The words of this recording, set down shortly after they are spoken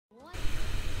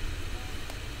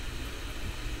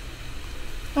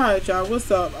Alright y'all,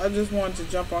 what's up? I just wanted to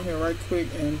jump on here right quick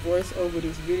and voice over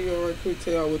this video right quick,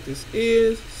 tell y'all what this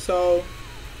is. So,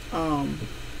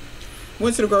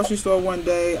 went to the grocery store one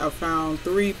day. I found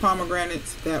 3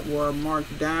 pomegranates that were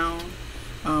marked down.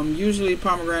 Usually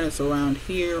pomegranates around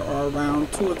here are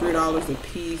around $2 or $3 a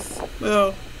piece.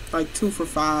 Well, like 2 for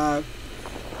 $5,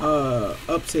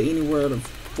 up to anywhere to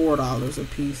 $4 a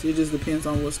piece. It just depends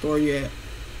on what store you're at.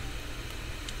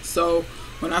 So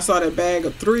when I saw that bag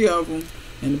of 3 of them,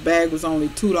 and the bag was only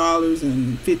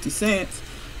 $2.50,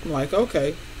 I'm like,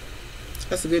 okay,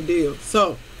 that's a good deal.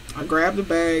 So I grabbed the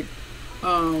bag,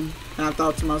 and I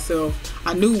thought to myself,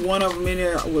 I knew one of them in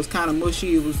there was kind of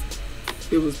mushy. It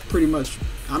was pretty much,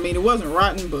 I mean, it wasn't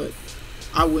rotten, but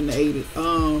I wouldn't have ate it.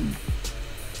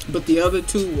 But the other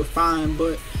 2 were fine.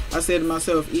 But I said to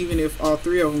myself, even if all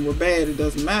 3 of them were bad, it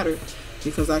doesn't matter,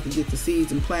 because I could get the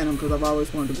seeds and plant them, because I've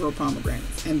always wanted to grow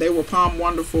pomegranates. And they were Pom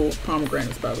Wonderful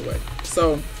pomegranates, by the way.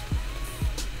 So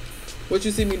what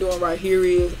you see me doing right here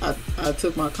is I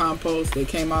took my compost. They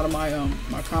came out of my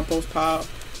my compost pile.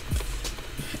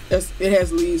 It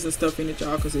has leaves and stuff in it,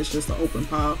 y'all, because it's just an open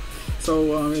pile.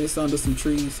 So it's under some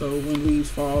trees, so when leaves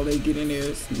fall, they get in there.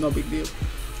 It's no big deal.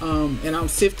 And I'm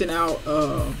sifting out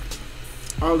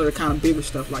all of the kind of bigger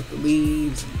stuff, like the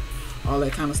leaves and all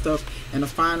that kind of stuff, and the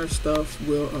finer stuff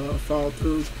will fall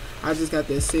through. I just got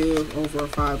that sieve over a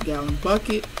 5-gallon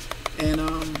bucket, and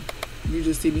you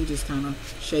just see me just kind of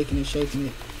shaking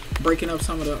it, breaking up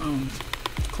some of the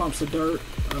clumps of dirt,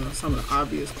 some of the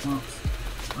obvious clumps.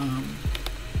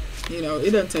 You know, it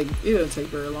doesn't take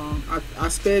very long. I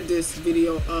sped this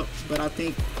video up, but I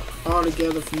think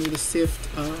altogether for me to sift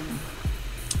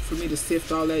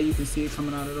all that, you can see it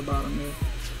coming out of the bottom there.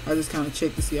 I just kind of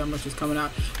check to see how much is coming out.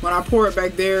 When I pour it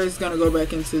back there, it's gonna go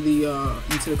back into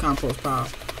the compost pile.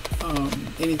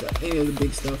 Any of the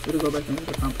big stuff, it'll go back into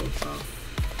the compost pile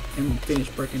and finish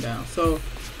breaking down. So,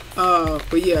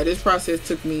 but yeah, this process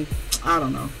took me, I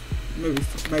don't know, maybe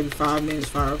 5 minutes,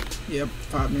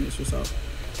 5 minutes or so.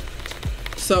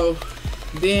 So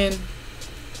then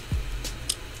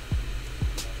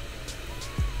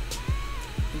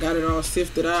got it all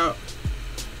sifted out.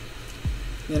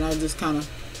 Then I just kind of,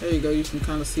 there you go, you can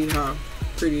kind of see how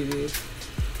pretty it is.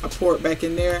 I pour it back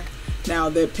in there. Now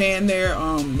that pan there,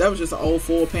 that was just an old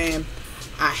foil pan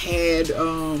I had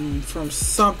from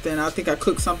something. I think I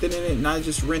cooked something in it, and I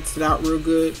just rinsed it out real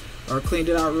good, or cleaned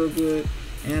it out real good,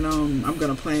 and I'm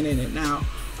gonna plant in it now.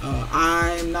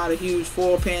 I'm not a huge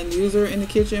foil pan user in the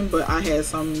kitchen, but I had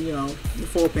some, you know, the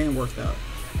foil pan worked out,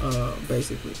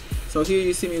 basically. So here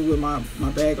you see me with my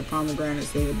bag of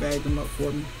pomegranates. They had bagged them up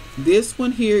for me. This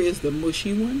one here is the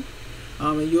mushy one,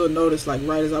 and you'll notice, like,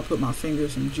 right as I put my finger,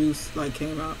 some juice like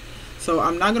came out. So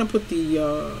I'm not gonna put the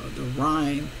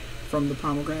rind from the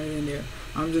pomegranate in there.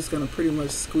 I'm just gonna pretty much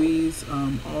squeeze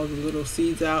all the little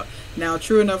seeds out. Now,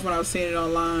 true enough, when I was seeing it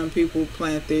online, people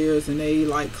plant theirs and they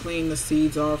like clean the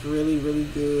seeds off really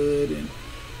good, and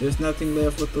there's nothing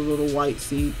left with the little white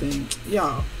seed thing.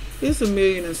 Y'all, it's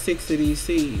 1,000,006 of these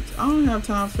seeds. I don't have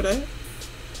time for that.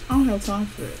 I don't have time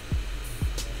for that.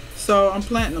 So I'm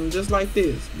planting them just like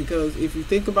this, because if you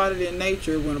think about it in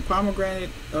nature, when a pomegranate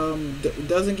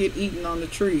doesn't get eaten on the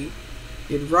tree,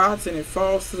 it rots and it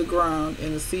falls to the ground,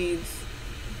 and the seeds,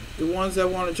 the ones that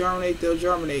want to germinate, they'll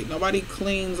germinate. Nobody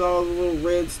cleans all the little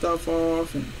red stuff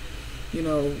off and, you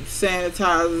know,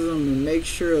 sanitizes them and makes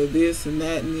sure of this and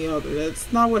that and the other.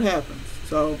 That's not what happens.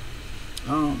 So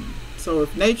so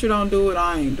if nature don't do it,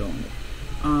 I ain't doing it.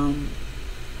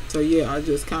 So yeah, I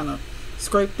just kind of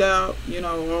scraped out, you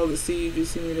know, all the seeds. You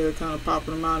see me there kind of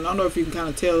popping them out. And I don't know if you can kind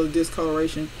of tell the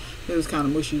discoloration. It was kind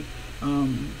of mushy.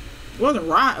 It wasn't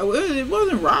rotten. It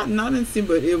wasn't rotten. I didn't see,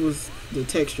 but it was, the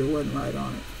texture wasn't right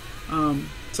on it.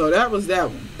 So that was that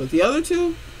one. But the other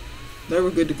 2, they were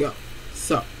good to go.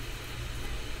 So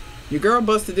your girl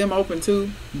busted them open too.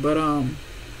 But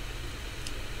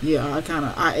yeah,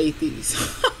 I ate these.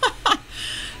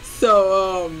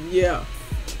 So yeah,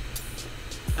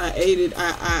 I ate it.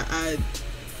 I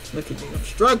look at me. I'm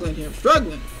struggling here.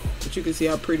 But you can see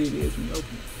how pretty it is when you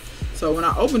open it. So when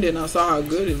I opened it and I saw how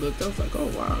good it looked, I was like, oh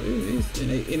wow, and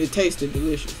it tasted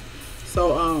delicious.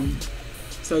 So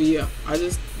so yeah, I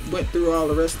just went through all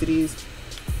the rest of these,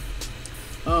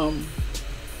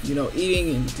 you know,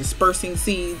 eating and dispersing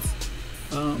seeds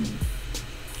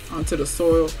onto the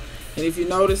soil. And if you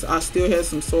notice, I still had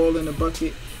some soil in the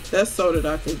bucket. That's so that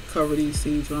I could cover these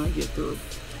seeds when I get through.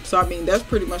 So I mean, that's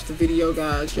pretty much the video,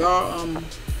 guys. Y'all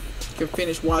can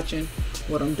finish watching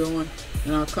what I'm doing,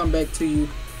 and I'll come back to you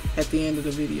at the end of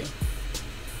the video.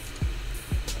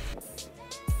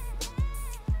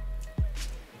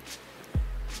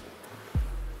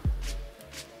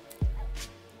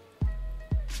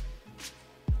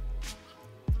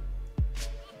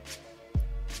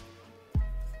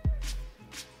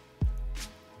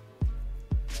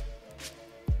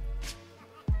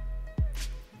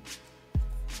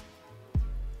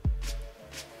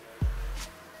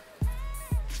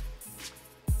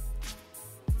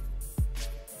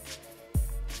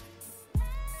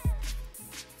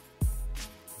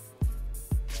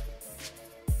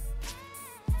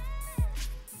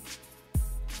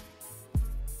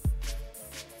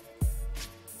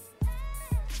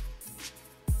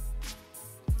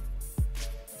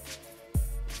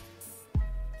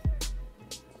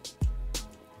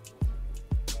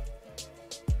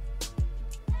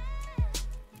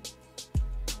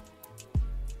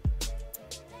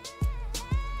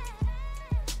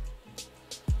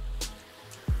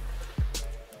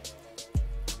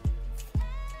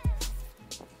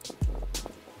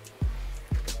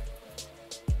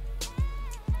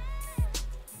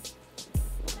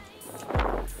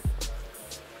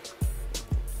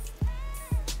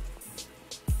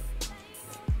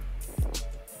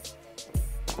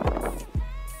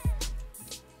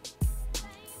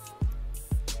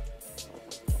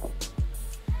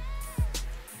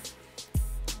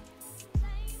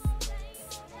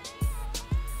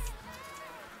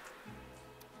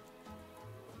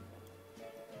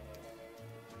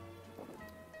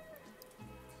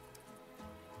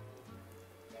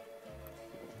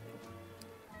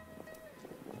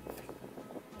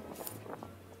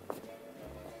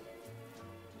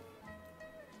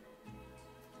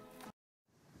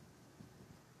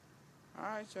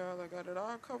 Alright, y'all, I got it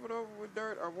all covered over with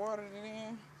dirt. I watered it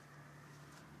in.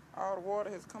 All the water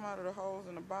has come out of the holes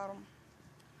in the bottom.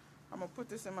 I'm going to put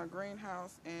this in my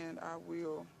greenhouse, and I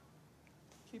will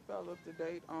keep y'all up to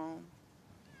date on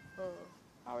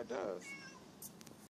how it does.